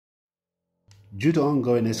Due to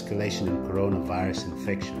ongoing escalation in coronavirus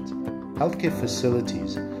infections, healthcare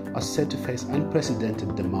facilities are said to face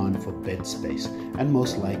unprecedented demand for bed space and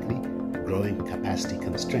most likely growing capacity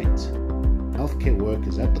constraints. Healthcare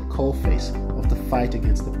workers at the coalface of the fight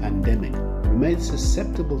against the pandemic remain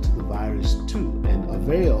susceptible to the virus too and are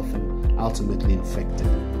very often ultimately infected.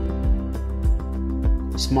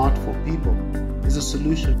 Smart for People is a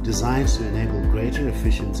solution designed to enable greater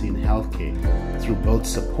efficiency in healthcare through both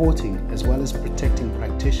supporting as well as protecting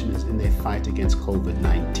practitioners in their fight against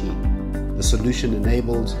COVID-19. The solution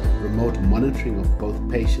enables remote monitoring of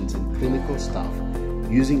both patients and clinical staff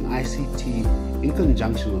using ICT in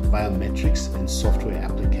conjunction with biometrics and software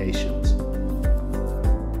applications.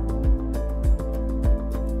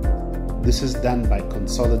 This is done by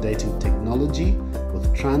consolidating technology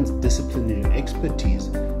with transdisciplinary expertise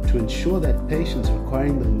to ensure that patients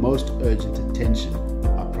requiring the most urgent attention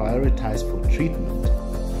are prioritized for treatment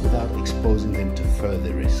without exposing them to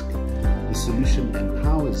further risk. The solution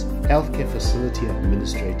empowers healthcare facility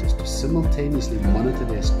administrators to simultaneously monitor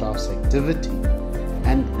their staff's activity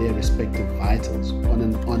and their respective vitals on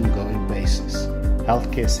an ongoing basis.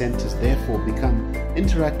 Healthcare centers therefore become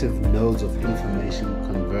interactive nodes of information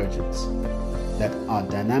convergence that are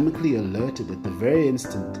dynamically alerted at the very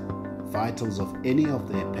instant vitals of any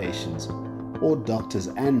of their patients or doctors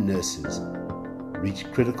and nurses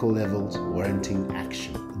reach critical levels warranting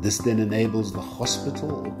action. This then enables the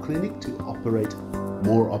hospital or clinic to operate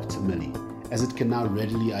more optimally, as it can now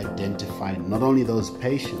readily identify not only those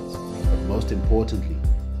patients, but most importantly,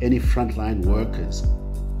 any frontline workers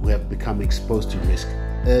who have become exposed to risk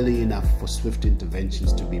early enough for swift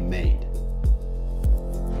interventions to be made.